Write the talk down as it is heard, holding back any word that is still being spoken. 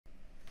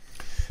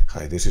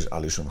Hi, this is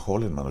Alison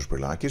Hall and Manos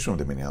Berlakis from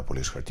the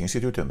Minneapolis Heart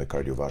Institute and the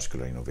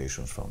Cardiovascular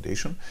Innovations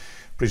Foundation,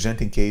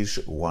 presenting case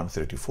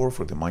 134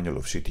 for the Manual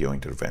of CTO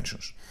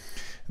Interventions.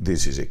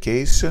 This is a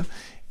case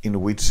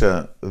in which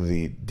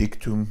the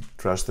dictum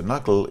trust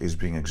knuckle is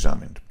being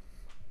examined.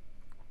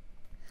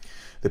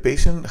 The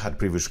patient had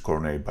previous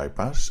coronary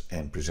bypass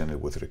and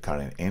presented with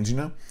recurrent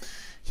angina.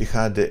 He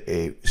had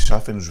a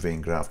saphenous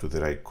vein graft to the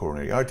right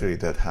coronary artery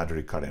that had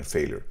recurrent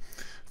failure.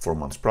 4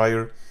 months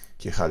prior,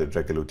 he had a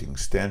drug-eluting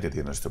stent at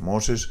the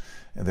anastomosis,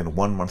 and then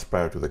 1 month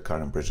prior to the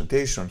current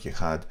presentation, he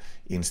had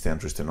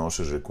in-stent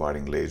restenosis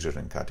requiring laser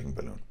and cutting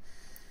balloon.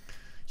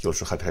 He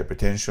also had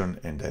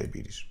hypertension and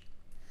diabetes.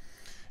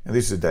 And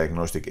this is a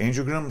diagnostic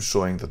angiogram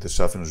showing that the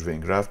saphenous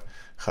vein graft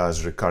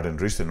has recurrent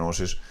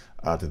restenosis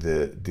at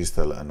the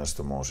distal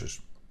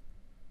anastomosis,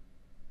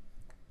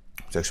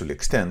 which actually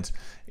extends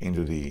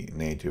into the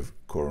native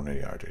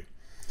coronary artery.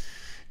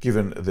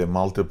 Given the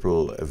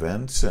multiple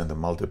events and the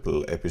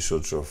multiple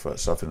episodes of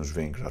saphenous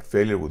vein graft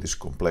failure with this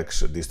complex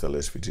distal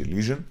SVG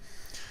lesion,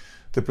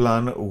 the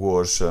plan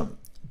was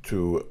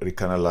to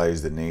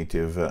recanalize the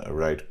native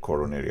right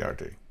coronary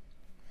artery.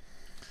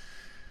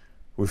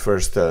 We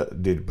first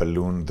did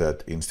balloon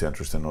that in-stent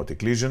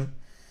restenotic lesion,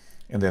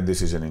 and then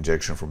this is an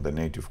injection from the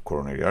native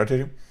coronary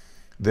artery.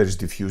 There is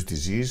diffuse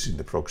disease in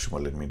the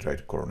proximal and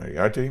mid-right coronary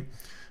artery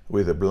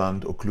with a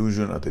blunt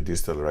occlusion at the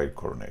distal right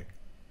coronary.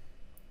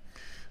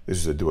 This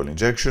is a dual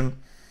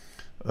injection.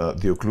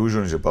 The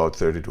occlusion is about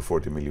 30 to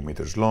 40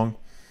 millimeters long.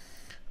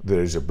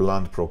 There is a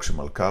blunt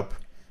proximal cap,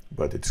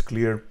 but it's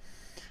clear.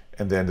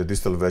 And then the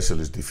distal vessel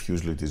is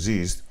diffusely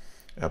diseased,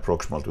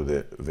 proximal to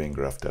the vein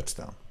graft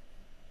touchdown.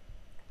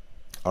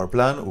 Our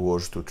plan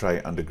was to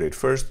try Antegrade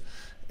first,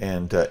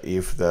 and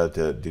if that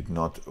did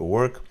not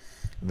work,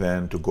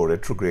 then to go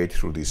retrograde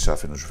through the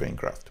saphenous vein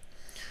graft.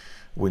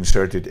 We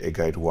inserted a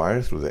guide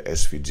wire through the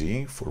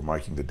SVG for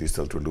marking the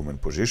distal to lumen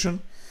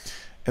position,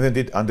 and then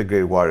did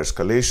Antegrade wire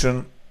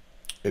escalation.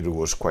 It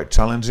was quite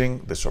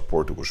challenging. The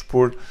support was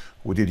poor.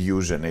 We did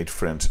use an 8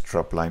 French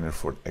trap liner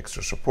for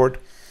extra support,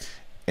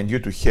 and due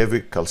to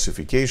heavy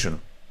calcification,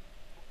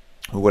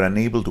 we were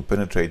unable to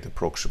penetrate the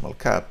proximal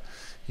cap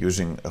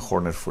using a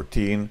Horner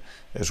 14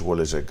 as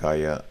well as a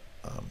Gaia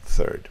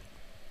 3rd.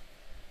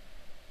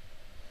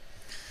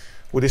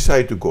 We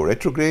decided to go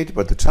retrograde,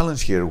 but the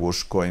challenge here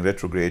was going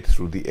retrograde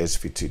through the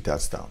SVG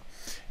touchdown.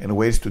 And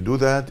ways to do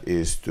that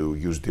is to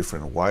use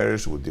different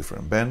wires with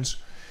different bends,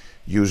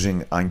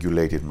 using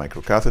angulated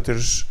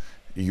microcatheters,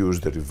 use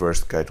the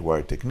reversed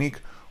guidewire technique,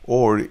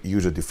 or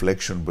use a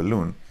deflection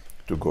balloon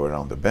to go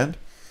around the bend.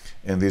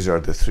 And these are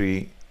the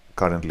 3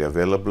 currently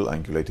available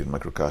angulated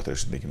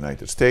microcatheters in the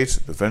United States: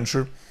 the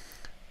Venture,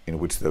 in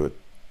which the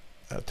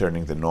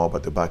turning the knob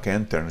at the back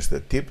end turns the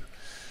tip.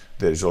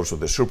 There is also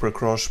the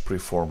SuperCross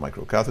preformed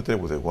microcatheter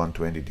with a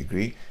 120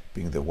 degree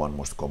being the one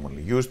most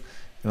commonly used,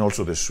 and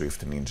also the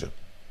Swift Ninja.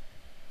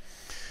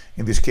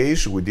 In this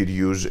case, we did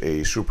use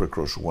a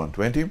SuperCross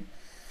 120.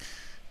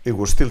 It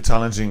was still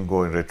challenging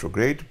going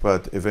retrograde,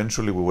 but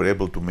eventually we were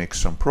able to make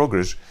some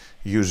progress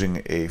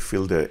using a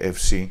Fielder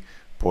FC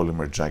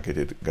polymer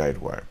jacketed guide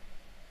wire.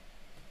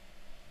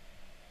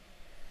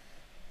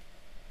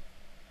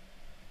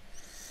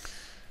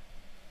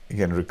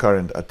 Again,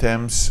 recurrent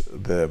attempts,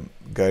 the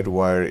guide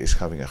wire is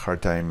having a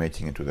hard time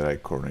making it to the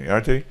right coronary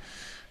artery,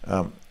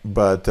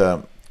 but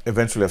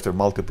eventually, after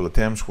multiple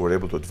attempts, we were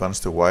able to advance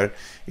the wire.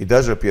 It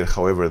does appear,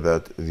 however,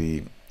 that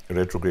the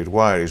retrograde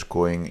wire is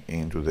going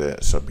into the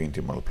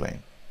subintimal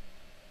plane.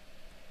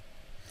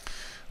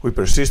 We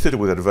persisted.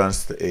 We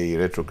advanced a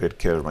retrograde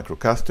carrier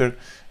microcatheter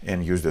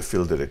and used the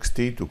Fielder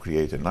XT to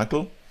create a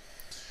knuckle.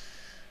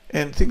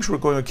 And things were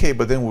going okay,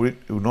 but then we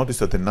noticed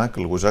that the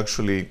knuckle was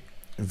actually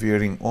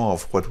veering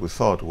off what we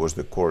thought was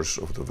the course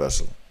of the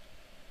vessel.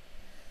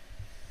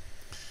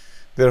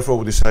 Therefore,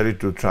 we decided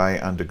to try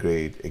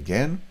Antegrade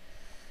again.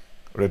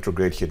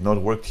 Retrograde had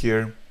not worked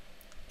here.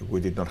 We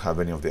did not have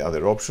any of the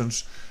other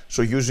options.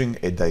 So using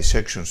a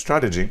dissection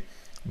strategy,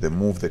 the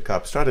move the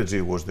cap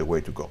strategy was the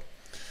way to go.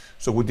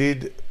 So we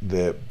did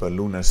the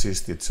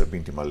balloon-assisted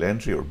subintimal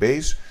entry or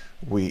base.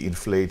 We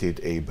inflated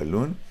a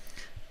balloon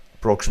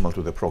proximal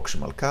to the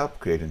proximal cap,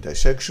 creating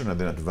dissection, and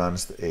then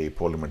advanced a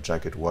polymer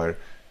jacket wire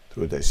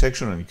through a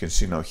dissection. And you can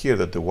see now here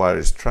that the wire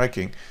is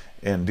tracking,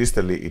 and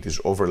distally it is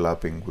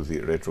overlapping with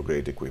the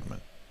retrograde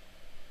equipment.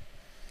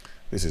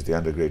 This is the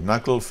Antegrade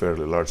knuckle,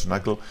 fairly large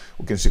knuckle.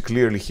 We can see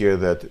clearly here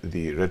that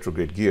the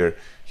retrograde gear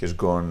has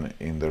gone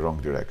in the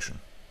wrong direction.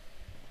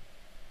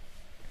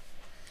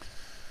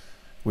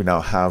 We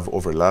now have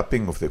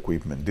overlapping of the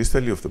equipment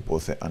distally of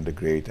both the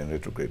Antegrade and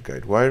retrograde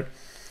guide wire.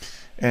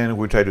 And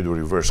we try to do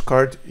reverse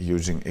cart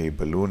using a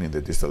balloon in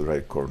the distal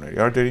right coronary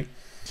artery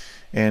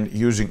and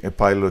using a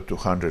pilot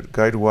 200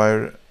 guide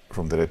wire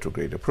from the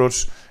retrograde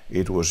approach.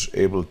 It was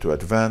able to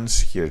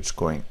advance. Here it's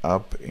going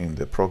up in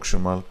the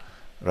proximal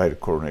right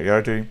coronary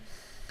artery,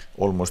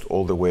 almost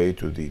all the way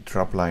to the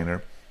trap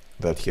liner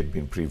that had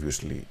been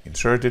previously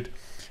inserted.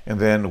 And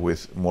then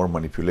with more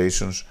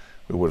manipulations,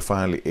 we were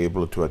finally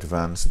able to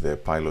advance the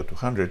pilot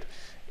 200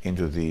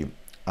 into the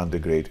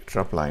Antegrade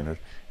trap liner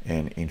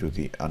and into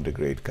the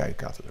Antegrade guide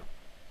catheter.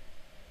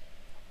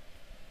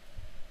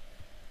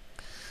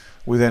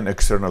 We then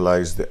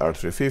externalized the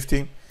artery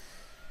 50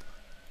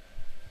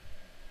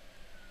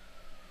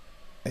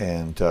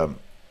 and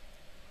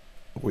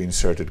we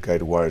inserted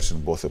guide wires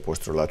in both the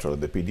posterolateral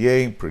and the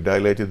PDA,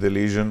 pre-dilated the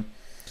lesion.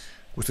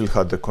 We still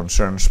had the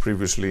concerns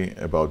previously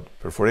about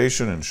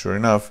perforation, and sure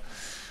enough,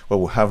 what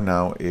we have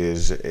now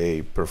is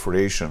a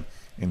perforation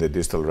in the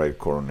distal right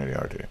coronary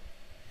artery.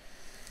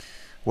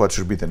 What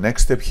should be the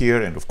next step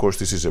here, and of course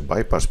this is a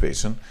bypass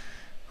patient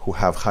who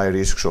have high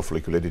risks of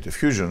follicular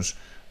effusions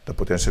that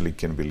potentially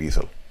can be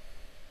lethal.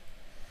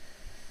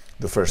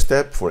 The first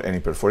step for any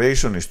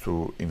perforation is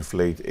to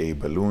inflate a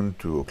balloon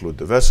to occlude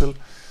the vessel,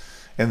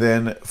 and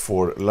then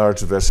for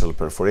large vessel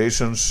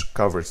perforations,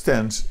 covered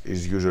stents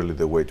is usually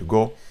the way to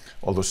go,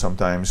 although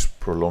sometimes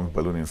prolonged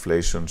balloon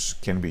inflations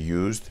can be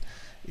used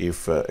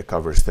if a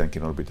covered stent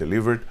cannot be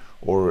delivered,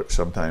 or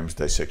sometimes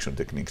dissection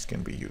techniques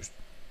can be used.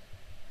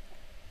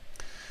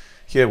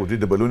 Here we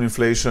did the balloon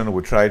inflation.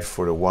 We tried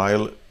for a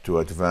while to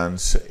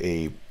advance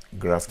a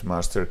graft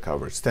master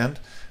covered stent.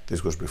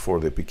 This was before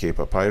the PK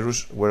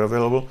papyrus were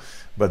available,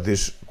 but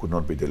this could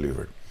not be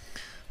delivered.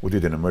 We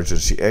did an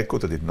emergency echo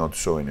that did not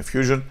show an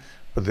effusion,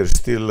 but there's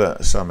still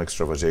some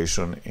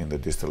extravasation in the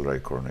distal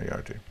right coronary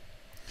artery.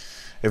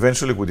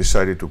 Eventually, we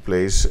decided to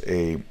place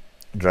a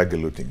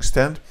drug-eluting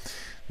stent.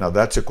 Now,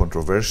 that's a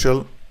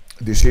controversial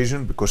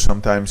decision because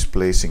sometimes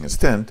placing a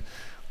stent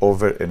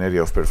over an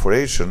area of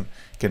perforation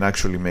can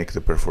actually make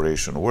the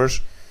perforation worse.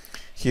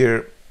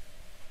 Here,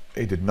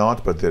 it did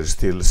not, but there's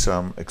still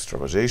some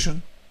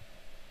extravasation.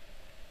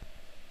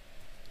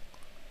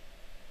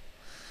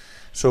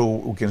 So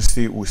we can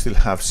see we still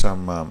have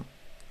some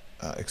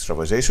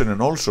extravasation,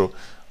 and also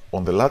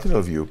on the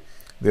lateral view,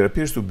 there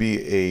appears to be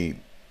a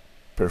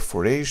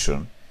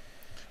perforation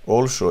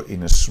also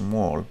in a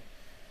small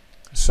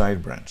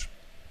side branch.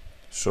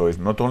 So it's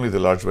not only the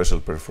large vessel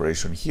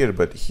perforation here,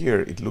 but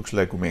here it looks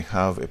like we may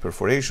have a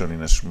perforation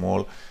in a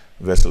small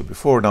vessel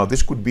before. Now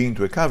this could be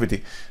into a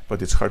cavity,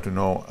 but it's hard to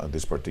know at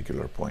this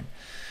particular point.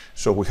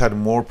 So we had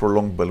more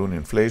prolonged balloon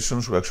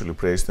inflations. We actually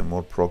placed a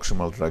more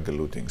proximal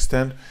drug-eluting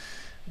stent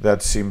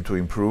that seemed to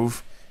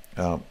improve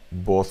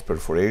both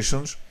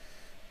perforations.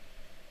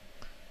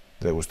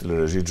 There was still a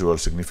residual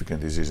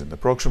significant disease in the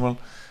proximal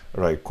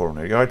right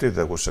coronary artery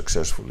that was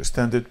successfully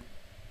stented.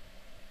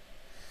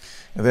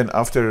 And then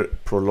after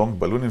prolonged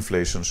balloon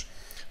inflations,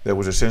 there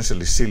was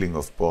essentially sealing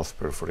of both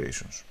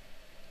perforations.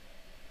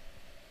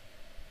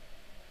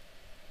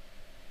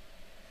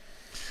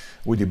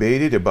 We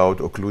debated about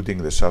occluding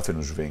the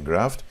saphenous vein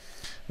graft.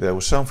 There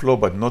was some flow,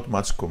 but not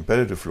much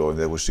competitive flow, and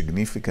there was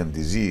significant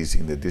disease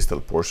in the distal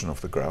portion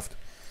of the graft.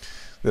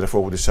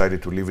 Therefore, we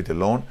decided to leave it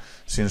alone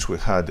since we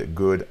had a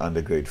good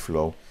antegrade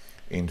flow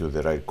into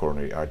the right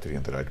coronary artery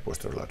and the right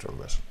posterolateral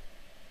vessel.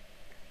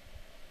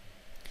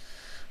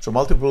 So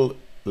multiple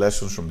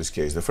lessons from this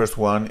case. The first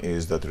one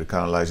is that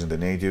recanalizing the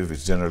native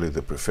is generally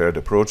the preferred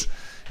approach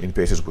in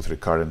patients with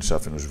recurrent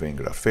saphenous vein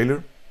graft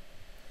failure.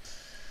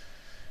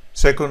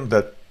 Second,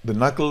 that the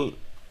knuckle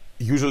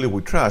usually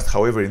we trust.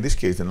 However, in this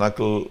case, the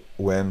knuckle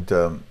went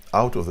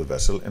out of the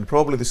vessel, and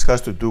probably this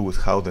has to do with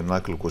how the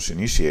knuckle was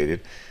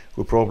initiated.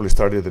 We probably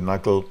started the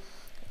knuckle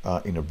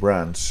in a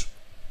branch,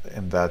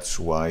 and that's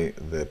why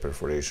the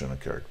perforation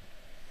occurred.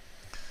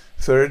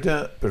 Third,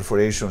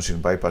 perforations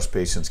in bypass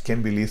patients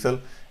can be lethal,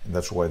 and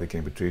that's why they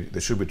can be treated. They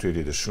should be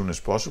treated as soon as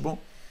possible.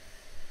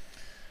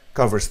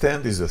 Cover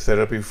stent is the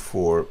therapy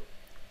for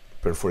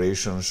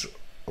perforations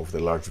of the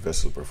large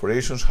vessel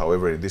perforations.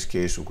 However, in this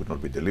case, we could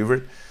not be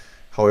delivered.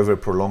 However,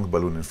 prolonged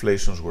balloon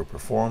inflations were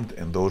performed,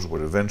 and those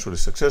were eventually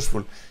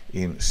successful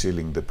in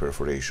sealing the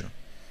perforation.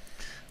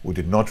 We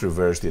did not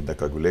reverse the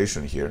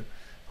anticoagulation here,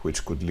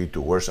 which could lead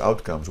to worse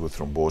outcomes with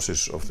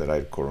thrombosis of the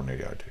right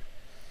coronary artery.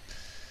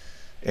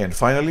 And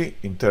finally,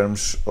 in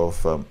terms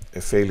of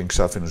a failing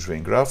saphenous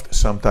vein graft,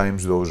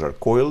 sometimes those are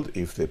coiled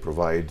if they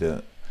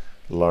provide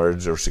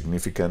large or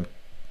significant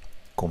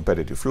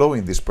competitive flow.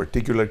 In this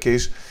particular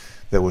case,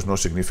 there was no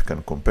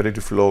significant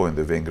competitive flow, and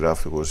the vein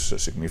graft was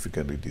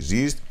significantly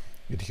diseased.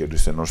 It had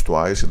stenosed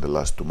twice in the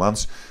last 2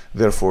 months.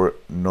 Therefore,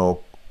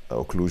 no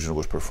occlusion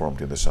was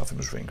performed in the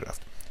saphenous vein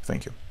graft.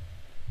 Thank you.